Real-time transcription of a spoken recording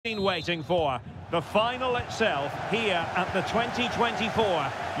Been waiting for the final itself here at the 2024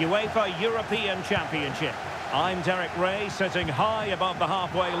 UEFA European Championship. I'm Derek Ray, sitting high above the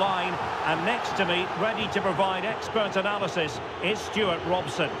halfway line, and next to me, ready to provide expert analysis, is Stuart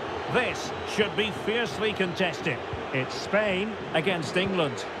Robson. This should be fiercely contested. It's Spain against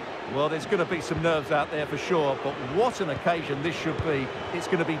England. Well, there's going to be some nerves out there for sure, but what an occasion this should be. It's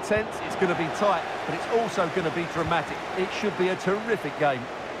going to be tense, it's going to be tight, but it's also going to be dramatic. It should be a terrific game.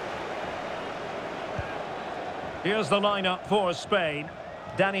 Here's the lineup for Spain.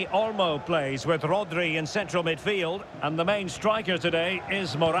 Dani Olmo plays with Rodri in central midfield, and the main striker today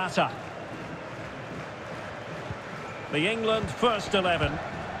is Morata. The England first 11.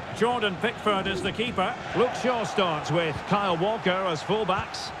 Jordan Pickford is the keeper. Luke Shaw starts with Kyle Walker as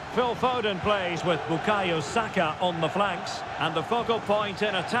fullbacks. Phil Foden plays with Bukayo Saka on the flanks. And the focal point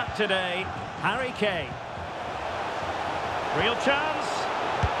in attack today, Harry Kane. Real chance.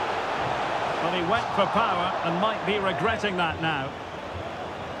 Well, he went for power and might be regretting that now.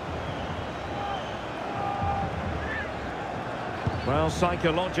 Well,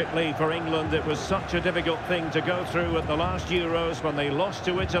 psychologically for England, it was such a difficult thing to go through at the last Euros when they lost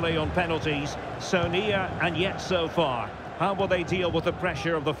to Italy on penalties. So near and yet so far. How will they deal with the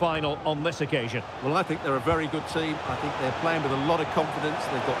pressure of the final on this occasion? Well, I think they're a very good team. I think they're playing with a lot of confidence.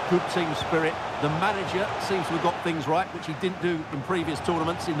 They've got good team spirit. The manager seems to have got things right, which he didn't do in previous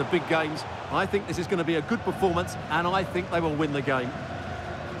tournaments in the big games. I think this is going to be a good performance, and I think they will win the game.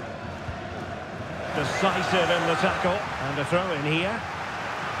 Decisive in the tackle, and a throw in here.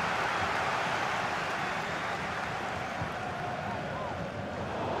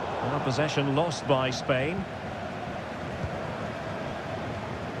 Well, possession lost by Spain.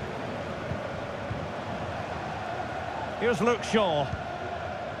 Here's Luke Shaw.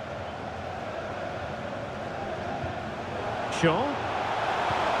 Shaw.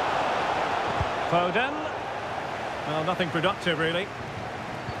 Foden. Well, nothing productive, really.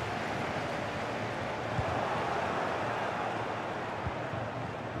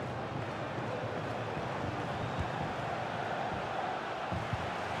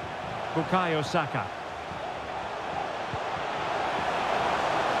 Bukayo Saka.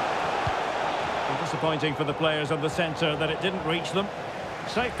 Disappointing for the players in the centre that it didn't reach them.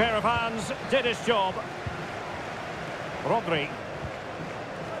 Safe pair of hands, did his job. Rodri.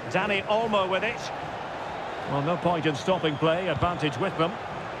 Dani Olmo with it. Well, no point in stopping play, advantage with them.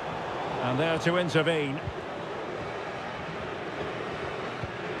 And there to intervene.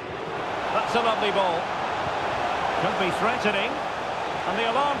 That's a lovely ball. Could be threatening. And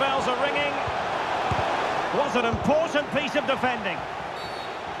the alarm bells are ringing. Was an important piece of defending.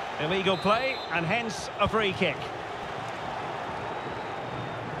 Illegal play, and hence a free kick.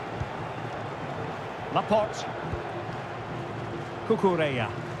 Laporte. Cucurella.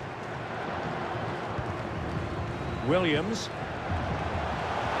 Williams.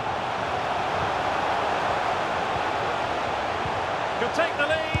 Could take the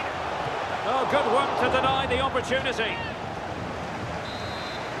lead. Oh, good work to deny the opportunity.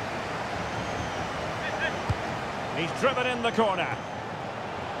 He's driven in the corner.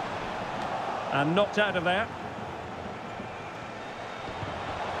 And knocked out of there.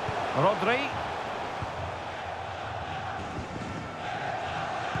 Rodri.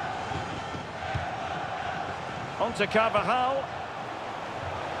 On to Carvajal.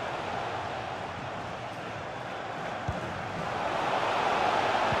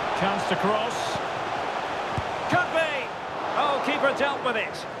 Chance to cross. Could be. Oh, keeper dealt with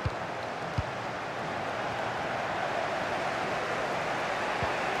it.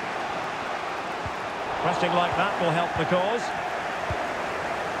 Pressing like that will help the cause.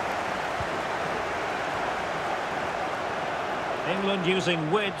 England using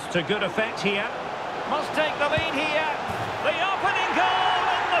width to good effect here. Must take the lead here. The opening goal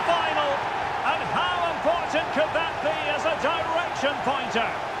in the final. And how important could that be as a direction pointer?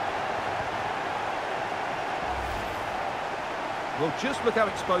 Well, just look how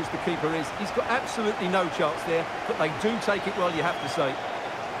exposed the keeper is. He's got absolutely no chance there, but they do take it well, you have to say.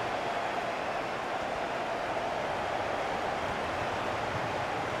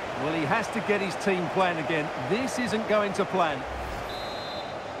 Well, he has to get his team playing again. This isn't going to plan.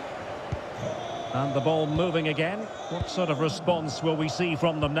 And the ball moving again. What sort of response will we see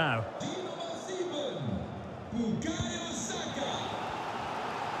from them now?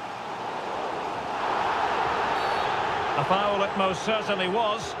 A foul it most certainly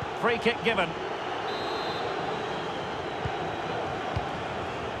was. Free kick given.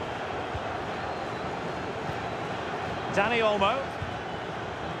 Dani Olmo.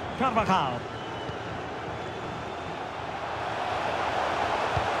 Carvajal.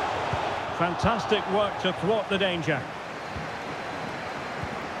 Fantastic work to thwart the danger.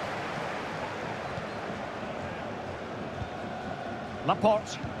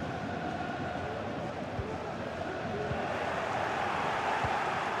 Laporte.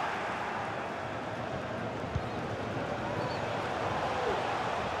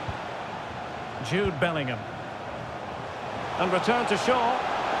 Jude Bellingham. And return to Shaw.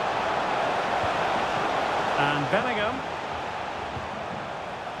 And Bellingham.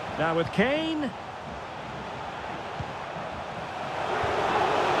 Now with Kane.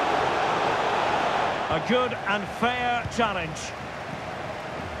 A good and fair challenge.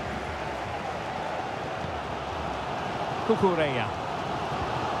 Cucurella.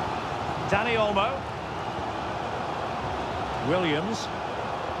 Dani Olmo. Williams.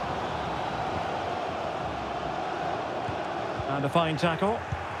 And a fine tackle.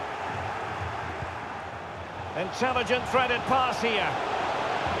 Intelligent threaded pass here.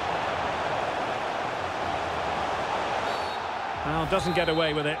 Well, doesn't get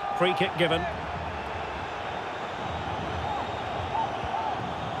away with it. Free kick given.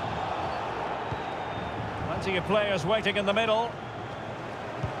 Plenty of players waiting in the middle.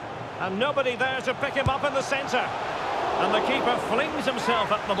 And nobody there to pick him up in the centre. And the keeper flings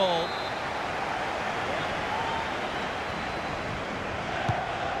himself at the ball.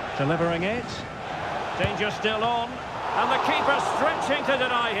 Delivering it. Danger still on. And the keeper stretching to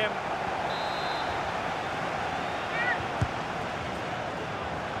deny him.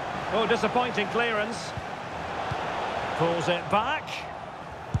 Oh, disappointing clearance. Pulls it back.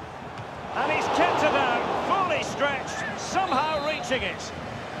 And he's kept it out. Fully stretched. Somehow reaching it.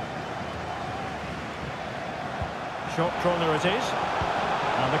 Short corner it is.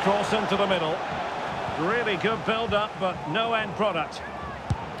 And the cross into the middle. Really good build-up, but no end product.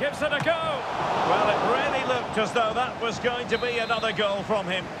 Gives it a go. Well, it really looked as though that was going to be another goal from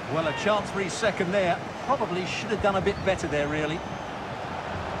him. Well, a chance for his second there. Probably should have done a bit better there, really.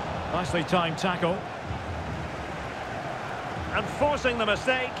 Nicely timed tackle. And forcing the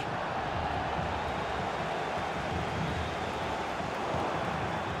mistake.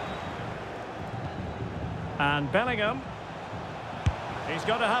 And Bellingham. He's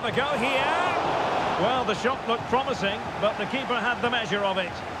got to have a go here. Well, the shot looked promising, but the keeper had the measure of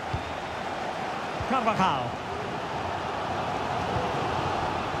it. Carvajal.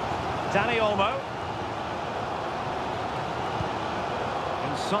 Dani Olmo.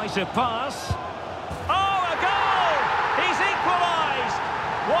 Incisive pass. Oh, a goal! He's equalised!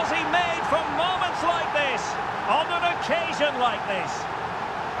 Was he made for moments like this? On an occasion like this?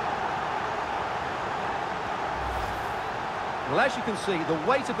 Well, as you can see, the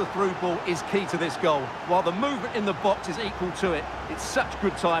weight of the through ball is key to this goal, while the movement in the box is equal to it. It's such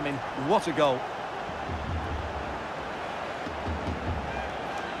good timing. What a goal.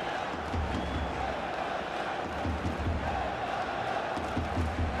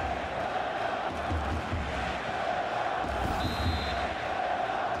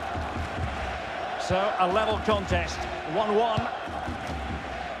 So, a level contest, 1-1.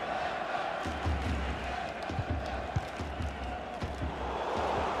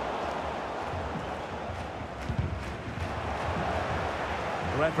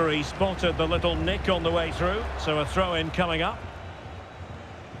 The referee spotted the little nick on the way through, so a throw-in coming up.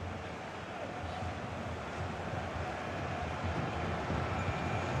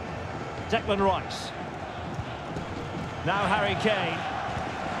 Declan Rice. Now Harry Kane.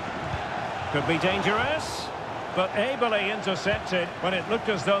 Could be dangerous, but ably intercepted when it looked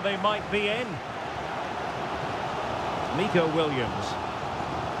as though they might be in. Nico Williams.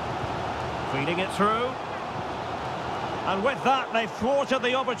 Feeding it through. And with that, they've thwarted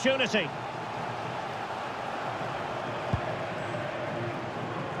the opportunity.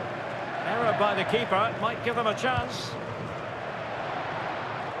 Error by the keeper might give them a chance.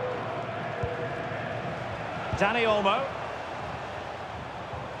 Dani Olmo.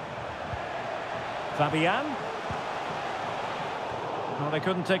 Fabian. Well, they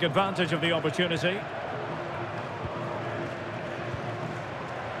couldn't take advantage of the opportunity.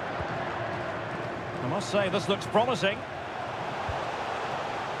 I must say, this looks promising.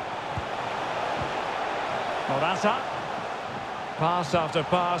 Morata. Pass after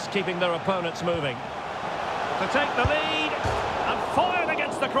pass, keeping their opponents moving. To take the lead, and fired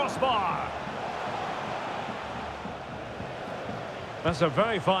against the crossbar. That's a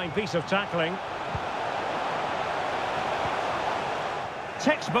very fine piece of tackling.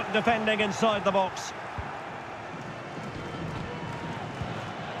 Textbook defending inside the box.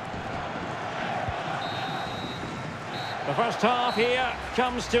 The first half here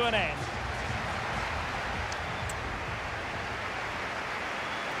comes to an end.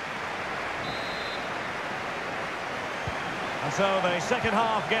 And so the second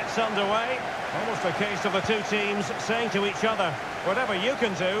half gets underway. Almost a case of the two teams saying to each other, whatever you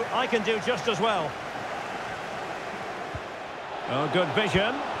can do, I can do just as well. Oh, good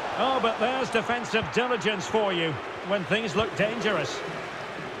vision. Oh, but there's defensive diligence for you when things look dangerous.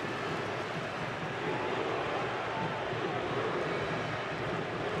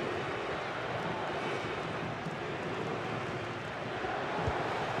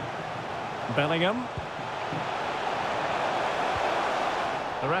 Bellingham.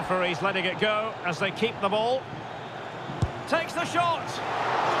 The referee's letting it go as they keep the ball. Takes the shot.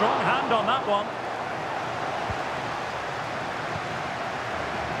 Strong hand on that one.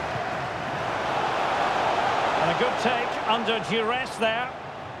 And a good take under duress there.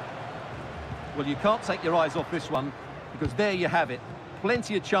 Well, you can't take your eyes off this one, because there you have it.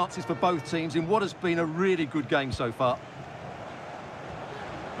 Plenty of chances for both teams in what has been a really good game so far.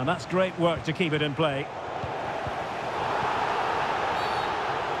 And that's great work to keep it in play.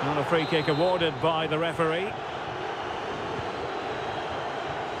 And a free kick awarded by the referee.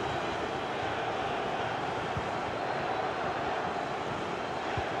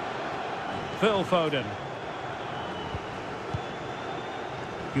 Phil Foden.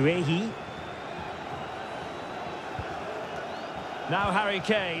 Guehi. Now Harry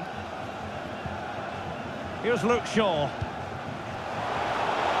Kane. Here's Luke Shaw.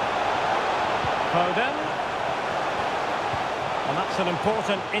 Foden. And that's an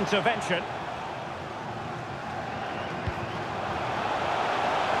important intervention.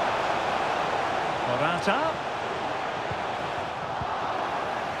 Morata.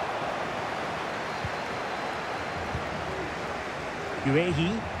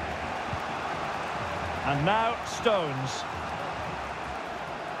 Guehi. And now Stones.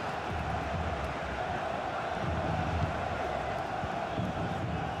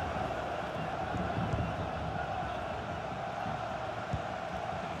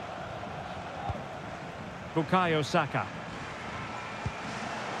 Bukayo Saka.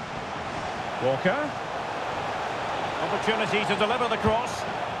 Walker. Opportunity to deliver the cross.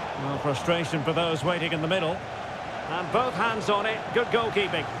 Well, frustration for those waiting in the middle. And both hands on it. Good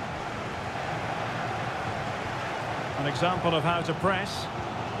goalkeeping. An example of how to press.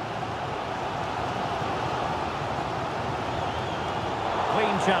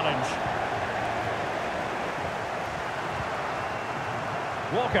 Clean challenge.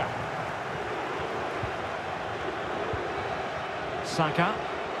 Walker. Saka.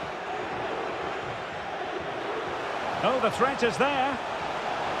 Oh, the threat is there.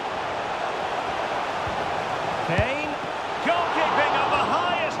 Kane. Goalkeeping of the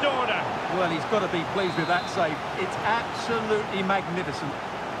highest order. Well, he's got to be pleased with that save. It's absolutely magnificent.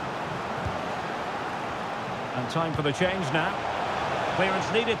 And time for the change now. Clearance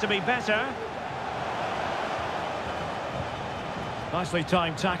needed to be better. Nicely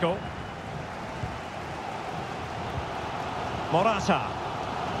timed tackle. Morata.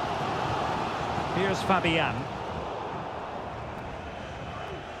 Here's Fabian.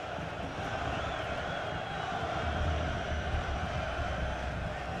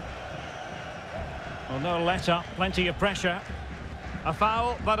 Well, no let-up, plenty of pressure. A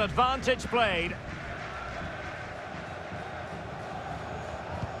foul, but advantage played.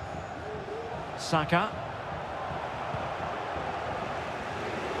 Saka.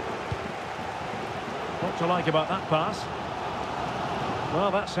 What to like about that pass? Well,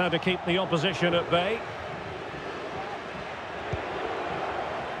 that's how to keep the opposition at bay.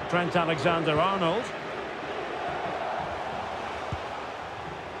 Trent Alexander-Arnold.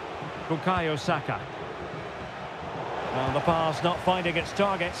 Bukayo Saka. Well, the pass not finding its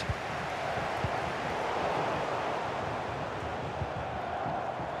target.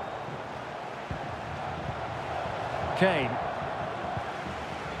 Kane.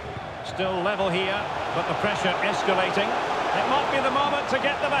 Still level here, but the pressure escalating. It might be the moment to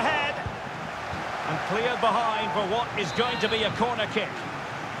get them ahead. And cleared behind for what is going to be a corner kick.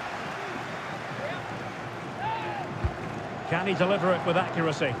 Can he deliver it with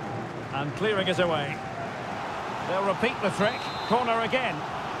accuracy? And clearing it away. They'll repeat the trick. Corner again.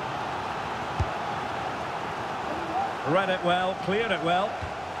 Read it well, cleared it well.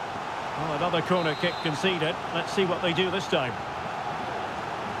 Oh, another corner kick conceded. Let's see what they do this time.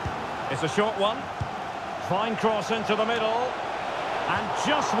 It's a short one. Fine cross into the middle. And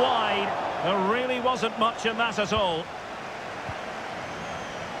just wide. There really wasn't much in that at all.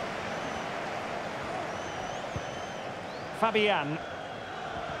 Fabian.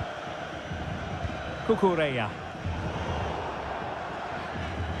 Cucurella.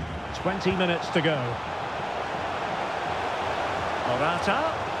 20 minutes to go.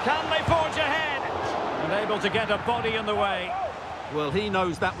 Morata. Can they forge ahead? Unable to get a body in the way. Well, he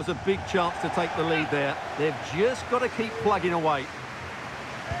knows that was a big chance to take the lead there. They've just got to keep plugging away.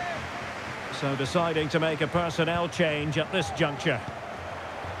 So deciding to make a personnel change at this juncture.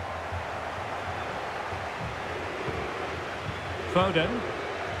 Foden.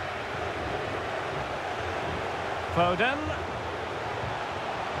 Foden.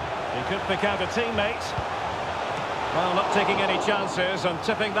 He could pick out a teammate. Well, not taking any chances and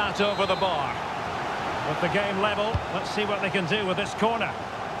tipping that over the bar. With the game level, let's see what they can do with this corner.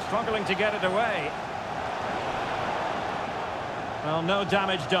 Struggling to get it away. Well, no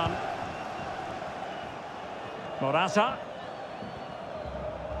damage done. Morata.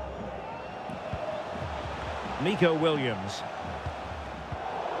 Nico Williams.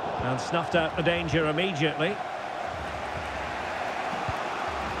 And snuffed out the danger immediately.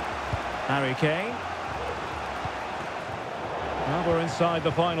 Harry Kane. Well, we're inside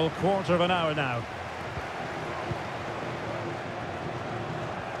the final quarter of an hour now.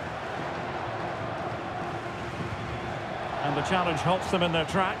 And the challenge halts them in their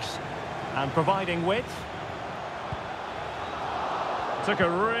tracks. And providing width. Took a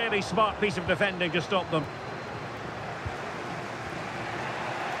really smart piece of defending to stop them.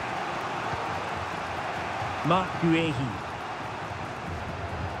 Marc Guehi.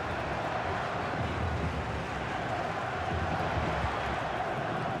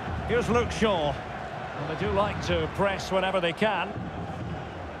 Here's Luke Shaw. And they do like to press whenever they can.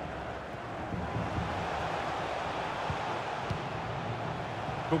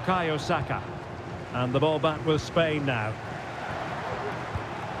 Bukayo Saka. And the ball back with Spain now.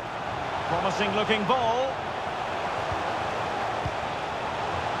 Promising looking ball.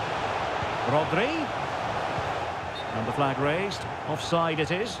 Rodri. And the flag raised. Offside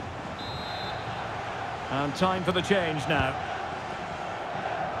it is. And time for the change now.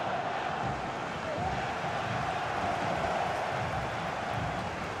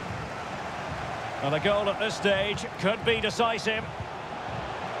 Well, a goal at this stage could be decisive.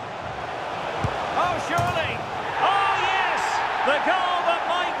 Oh, surely! Oh, yes! The goal that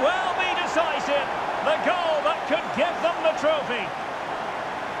might well be decisive. The goal that could give them the trophy.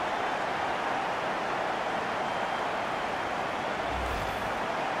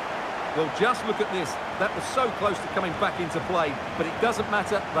 Well, just look at this. That was so close to coming back into play, but it doesn't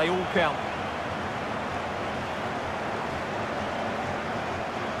matter. They all count.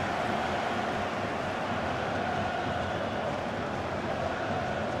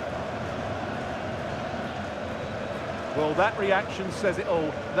 Well, that reaction says it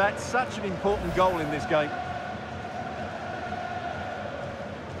all. That's such an important goal in this game.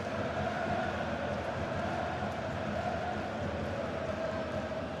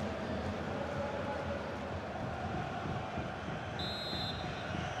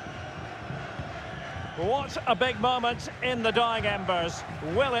 What a big moment in the dying embers.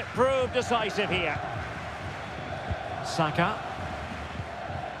 Will it prove decisive here? Saka.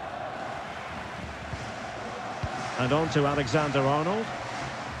 And on to Alexander-Arnold.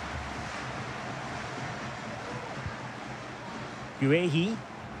 Guehi.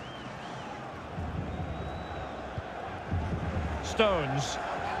 Stones.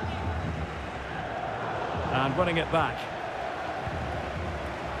 And winning it back.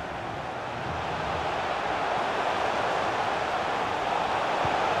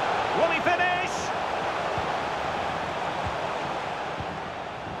 Will he finish?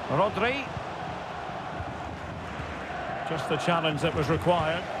 Rodri. Just the challenge that was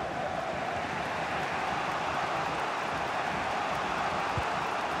required.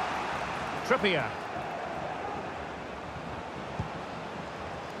 Trippier.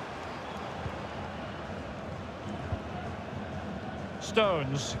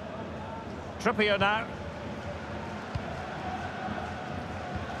 Stones. Trippier now.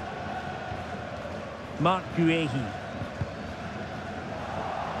 Marc Guehi.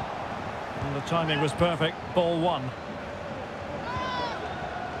 And the timing was perfect. Ball one.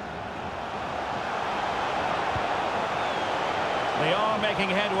 They are making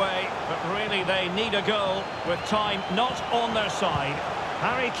headway, but really they need a goal with time not on their side.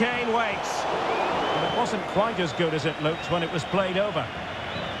 Harry Kane waits. And it wasn't quite as good as it looked when it was played over.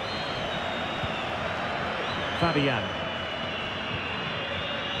 Fabian.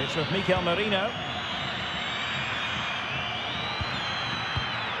 It's with Mikel Merino.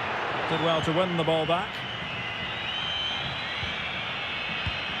 Did well to win the ball back.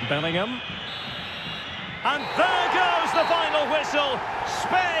 Bellingham. And there goes the final whistle.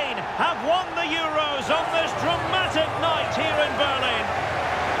 Spain have won the Euros on this dramatic night here in Berlin.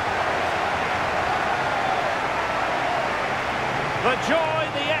 The joy,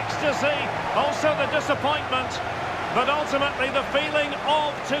 the ecstasy. ecstasy, also the disappointment, but ultimately the feeling of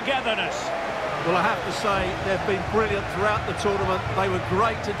togetherness. Well, I have to say, they've been brilliant throughout the tournament. They were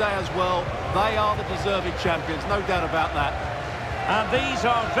great today as well. They are the deserving champions, no doubt about that. And these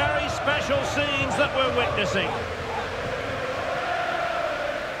are very special scenes that we're witnessing.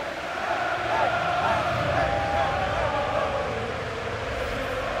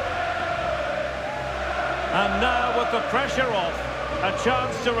 And now, with the pressure off, a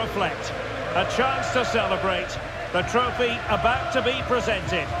chance to reflect, a chance to celebrate. The trophy about to be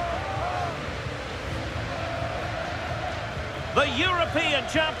presented. The European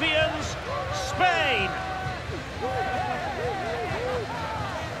champions, Spain.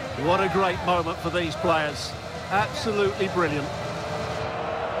 What a great moment for these players. Absolutely brilliant.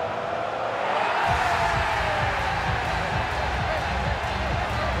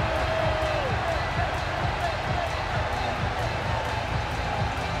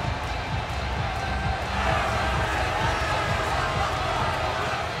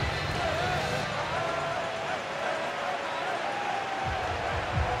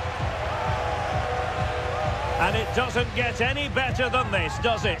 And it doesn't get any better than this,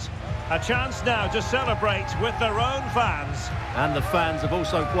 does it? A chance now to celebrate with their own fans. And the fans have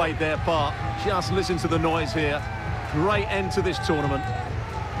also played their part. Just listen to the noise here. Great end to this tournament.